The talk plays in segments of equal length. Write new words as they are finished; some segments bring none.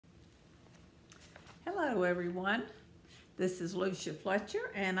Hello everyone, this is Lucia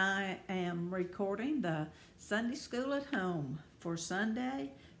Fletcher and I am recording the Sunday School at Home for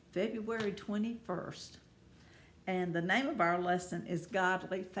Sunday, February 21st. And the name of our lesson is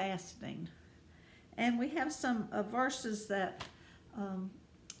Godly Fasting. And we have some verses that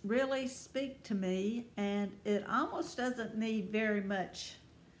really speak to me, and it almost doesn't need very much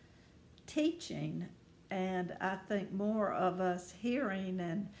teaching, and I think more of us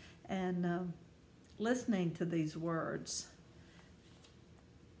hearing and listening to these words.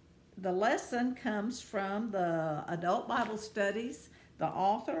 The lesson comes from the Adult Bible Studies. The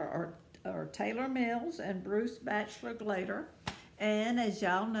author are Taylor Mills and Bruce Batchelor Glader. And as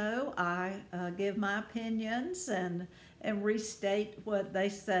y'all know, I give my opinions and restate what they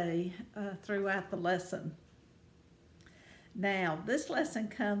say throughout the lesson. Now, this lesson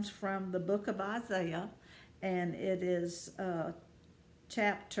comes from the book of Isaiah, and it is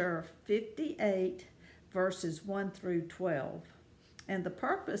chapter 58, verses 1 through 12. And the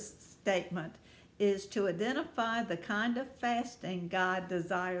purpose statement is to identify the kind of fasting God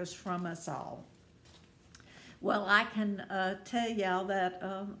desires from us all. Well, I can tell y'all that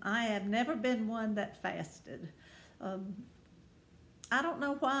I have never been one that fasted. I don't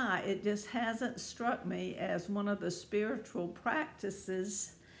know why. It just hasn't struck me as one of the spiritual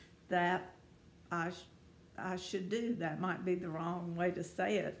practices that I should do. That might be the wrong way to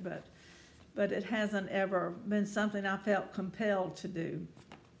say it, but it hasn't ever been something I felt compelled to do.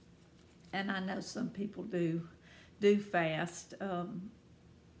 And I know some people do fast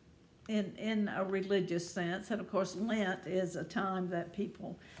in a religious sense. And of course, Lent is a time that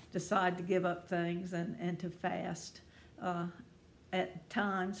people decide to give up things and to fast at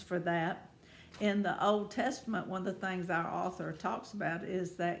times for that. In the Old Testament, one of the things our author talks about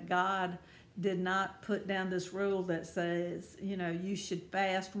is that God did not put down this rule that says, you know, you should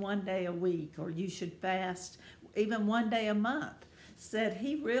fast one day a week or you should fast even one day a month. Said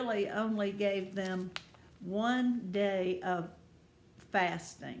he really only gave them one day of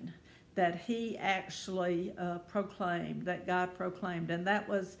fasting that he actually proclaimed, that God proclaimed, and that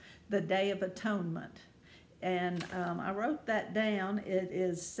was the Day of Atonement. And I wrote that down. It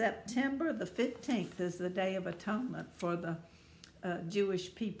is September the 15th is the Day of Atonement for the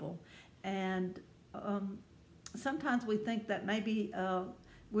Jewish people. And sometimes we think that maybe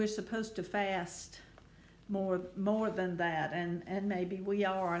we're supposed to fast more than that, and maybe we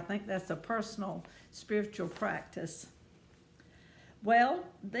are. I think that's a personal spiritual practice. Well,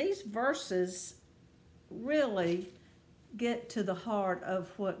 these verses really get to the heart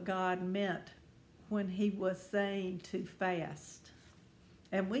of what God meant when he was saying to fast.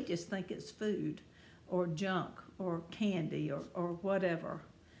 And we just think it's food or junk or candy or whatever.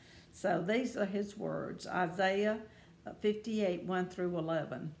 So these are his words, Isaiah 58, 1 through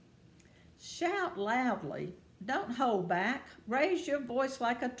 11. Shout loudly, don't hold back, raise your voice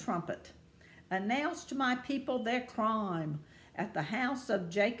like a trumpet. Announce to my people their crime, at the house of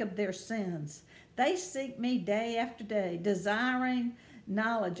Jacob their sins. They seek me day after day, desiring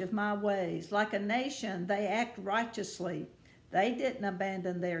knowledge of my ways. Like a nation, they act righteously. They didn't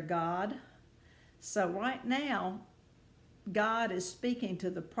abandon their God. So right now, God is speaking to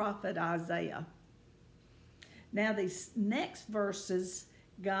the prophet Isaiah. Now these next verses,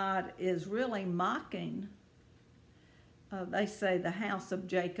 God is really mocking. They say the house of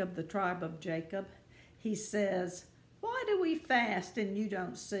Jacob, the tribe of Jacob. He says, why do we fast and you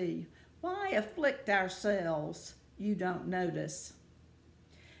don't see? Why afflict ourselves you don't notice?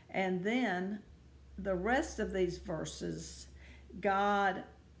 And then the rest of these verses, God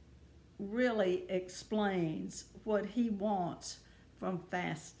really explains what he wants from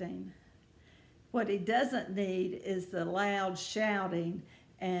fasting. What he doesn't need is the loud shouting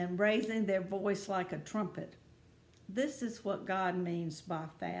and raising their voice like a trumpet. This is what God means by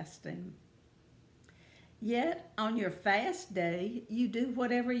fasting. Yet on your fast day, you do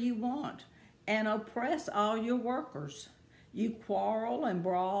whatever you want and oppress all your workers. You quarrel and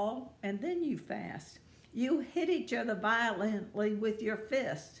brawl, and then you fast. You hit each other violently with your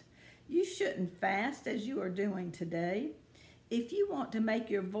fist. You shouldn't fast as you are doing today. If you want to make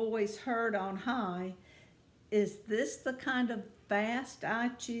your voice heard on high, is this the kind of fast I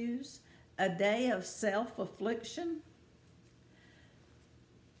choose? A day of self-affliction?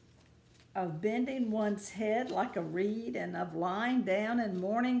 Of bending one's head like a reed and of lying down in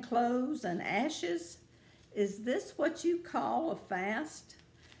mourning clothes and ashes? Is this what you call a fast?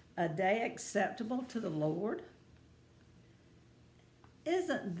 A day acceptable to the Lord?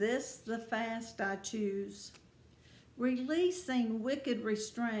 Isn't this the fast I choose? Releasing wicked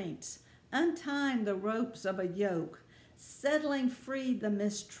restraints, untying the ropes of a yoke, settling free the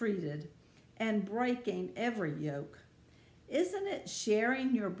mistreated, and breaking every yoke. Isn't it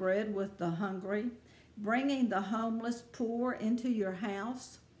sharing your bread with the hungry, bringing the homeless poor into your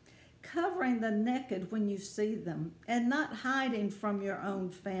house, covering the naked when you see them, and not hiding from your own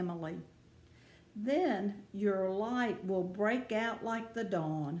family? Then your light will break out like the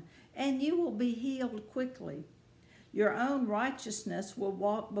dawn, and you will be healed quickly. Your own righteousness will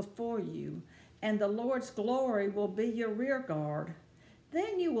walk before you, and the Lord's glory will be your rear guard.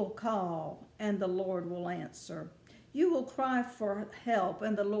 Then you will call, and the Lord will answer. You will cry for help,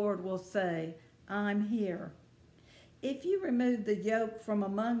 and the Lord will say, I'm here. If you remove the yoke from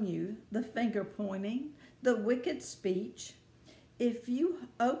among you, the finger pointing, the wicked speech, if you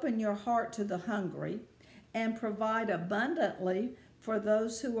open your heart to the hungry and provide abundantly for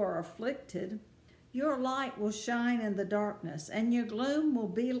those who are afflicted, your light will shine in the darkness, and your gloom will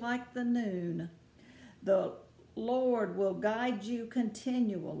be like the noon. The Lord will guide you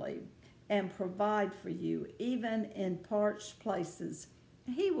continually and provide for you, even in parched places.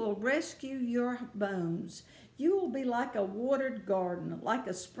 He will rescue your bones. You will be like a watered garden, like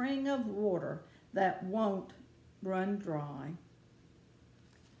a spring of water that won't run dry.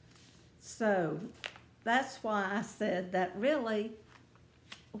 So that's why I said that really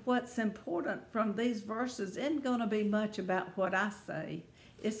what's important from these verses isn't going to be much about what I say.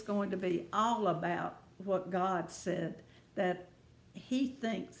 It's going to be all about what God said that he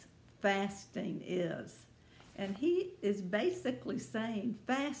thinks fasting is. And he is basically saying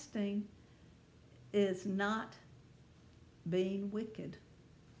fasting is not being wicked.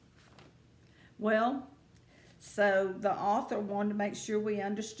 Well, so the author wanted to make sure we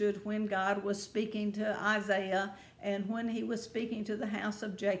understood when God was speaking to Isaiah and when he was speaking to the house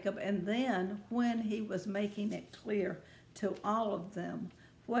of Jacob, and then when he was making it clear to all of them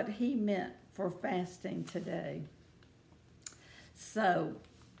what he meant for fasting today. So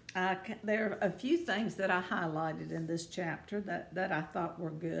there are a few things that I highlighted in this chapter that I thought were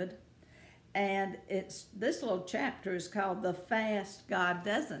good. And this little chapter is called The Fast God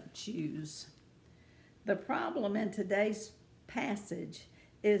Doesn't Choose. The problem in today's passage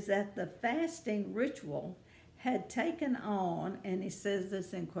is that the fasting ritual had taken on, and he says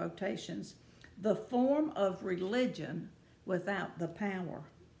this in quotations, the form of religion without the power.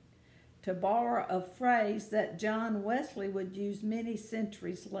 To borrow a phrase that John Wesley would use many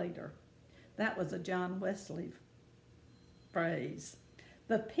centuries later. That was a John Wesley phrase.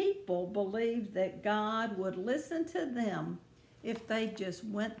 The people believed that God would listen to them if they just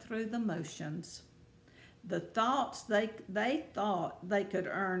went through the motions. The thoughts they thought they could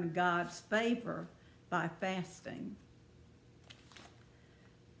earn God's favor by fasting.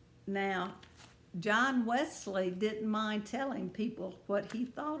 Now, John Wesley didn't mind telling people what he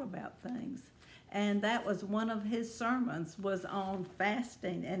thought about things. And that was one of his sermons was on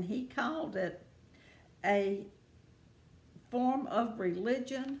fasting. And he called it a form of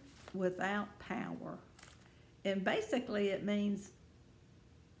religion without power. And basically it means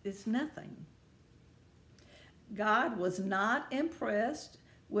it's nothing. God was not impressed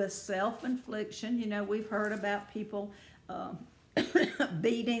with self-infliction. You know, we've heard about people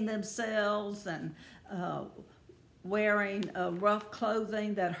beating themselves and wearing rough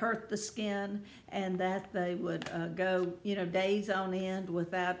clothing that hurt the skin, and that they would go, days on end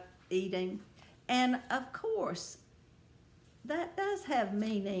without eating. And of course, that does have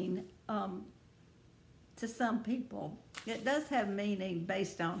meaning to some people. It does have meaning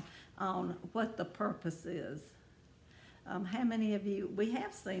based on what the purpose is. How many of you, we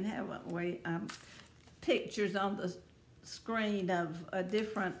have seen, haven't we, pictures on the screen of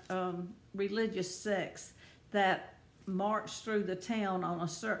different religious sects that march through the town on a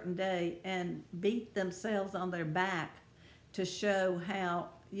certain day and beat themselves on their back to show how,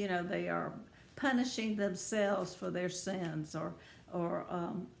 they are punishing themselves for their sins,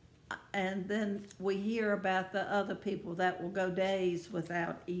 and then we hear about the other people that will go days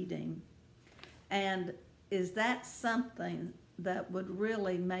without eating. And is that something that would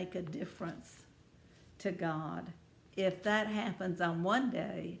really make a difference to God? If that happens on one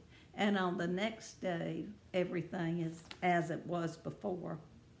day and on the next day, everything is as it was before.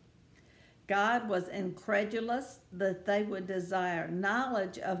 God was incredulous that they would desire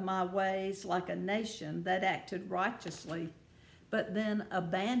knowledge of my ways like a nation that acted righteously, but then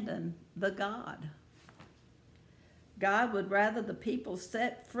abandon the God. God would rather the people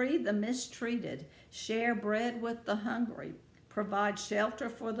set free the mistreated, share bread with the hungry, provide shelter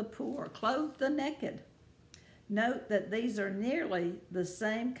for the poor, clothe the naked. Note that these are nearly the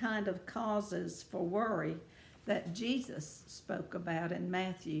same kind of causes for worry that Jesus spoke about in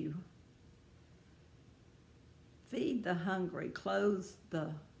Matthew. Feed the hungry, clothe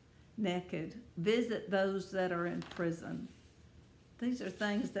the naked, visit those that are in prison. These are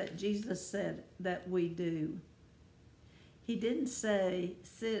things that Jesus said that we do. He didn't say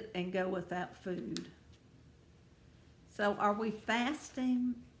sit and go without food. So are we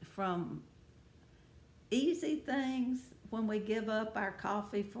fasting from easy things when we give up our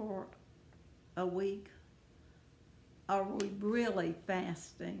coffee for a week? Are we really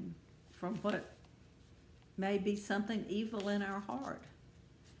fasting from what may be something evil in our heart?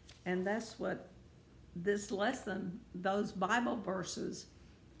 And that's what this lesson, those Bible verses,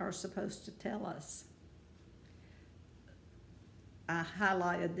 are supposed to tell us. I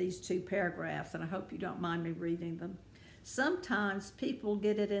highlighted these 2 paragraphs, and I hope you don't mind me reading them. Sometimes people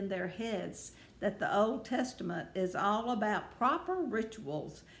get it in their heads that the Old Testament is all about proper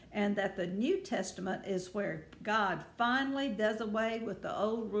rituals and that the New Testament is where God finally does away with the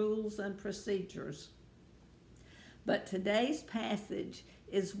old rules and procedures. But today's passage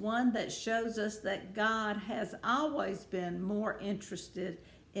is one that shows us that God has always been more interested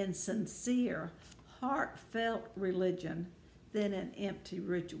in sincere, heartfelt religion than in empty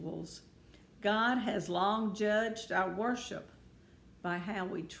rituals. God has long judged our worship by how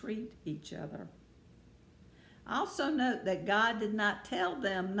we treat each other. Also note that God did not tell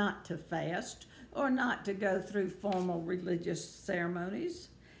them not to fast or not to go through formal religious ceremonies.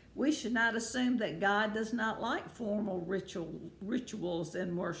 We should not assume that God does not like formal rituals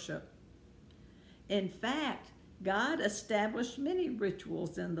in worship. In fact, God established many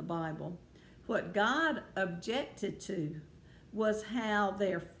rituals in the Bible. What God objected to was how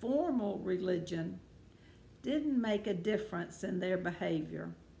their formal religion didn't make a difference in their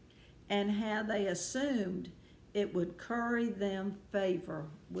behavior and how they assumed it would curry them favor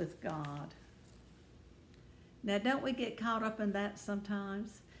with God. Now, don't we get caught up in that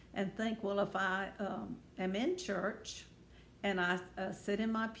sometimes and think, well, if I am in church and I sit in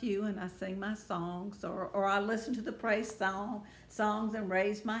my pew and I sing my songs, or I listen to the praise songs and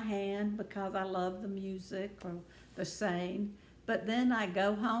raise my hand because I love the music or the saying, but then I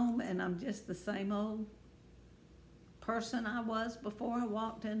go home and I'm just the same old person I was before I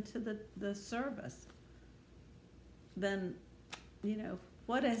walked into the service, then,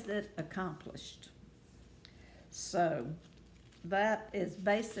 what has it accomplished? So that is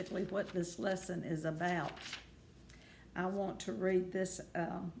basically what this lesson is about. I want to read this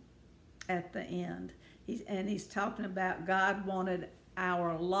at the end. He's talking about God wanted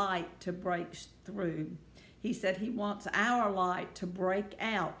our light to break through. He said he wants our light to break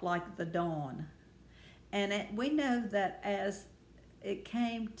out like the dawn. And we know that as it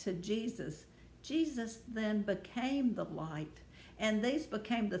came to Jesus, Jesus then became the light. And these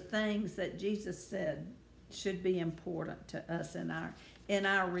became the things that Jesus said should be important to us in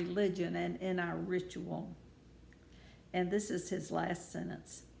our religion and in our ritual. And this is his last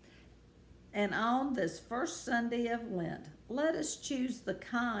sentence. And on this first Sunday of Lent, let us choose the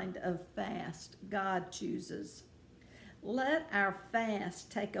kind of fast God chooses. Let our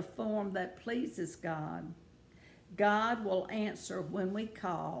fast take a form that pleases God. God will answer when we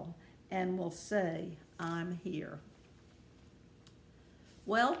call and will say, I'm here.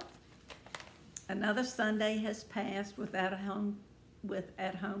 Well, another Sunday has passed without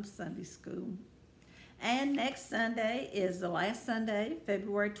at-home Sunday school. And next Sunday is the last Sunday,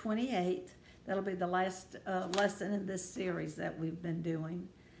 February 28th. That'll be the last lesson in this series that we've been doing.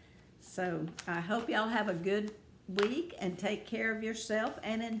 So I hope y'all have a good week and take care of yourself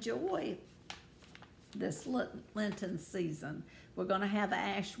and enjoy this Lenten season. We're going to have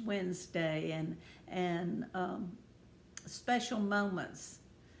Ash Wednesday and special moments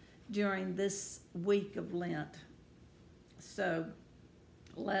during this week of Lent. So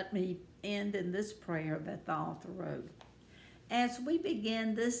let me end in this prayer that the author wrote. As we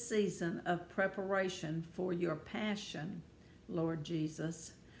begin this season of preparation for your passion, Lord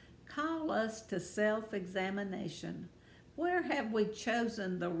Jesus, call us to self-examination. Where have we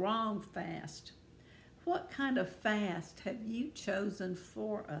chosen the wrong fast? What kind of fast have you chosen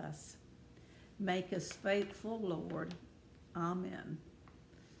for us? Make us faithful, Lord. Amen.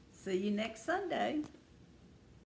 See you next Sunday.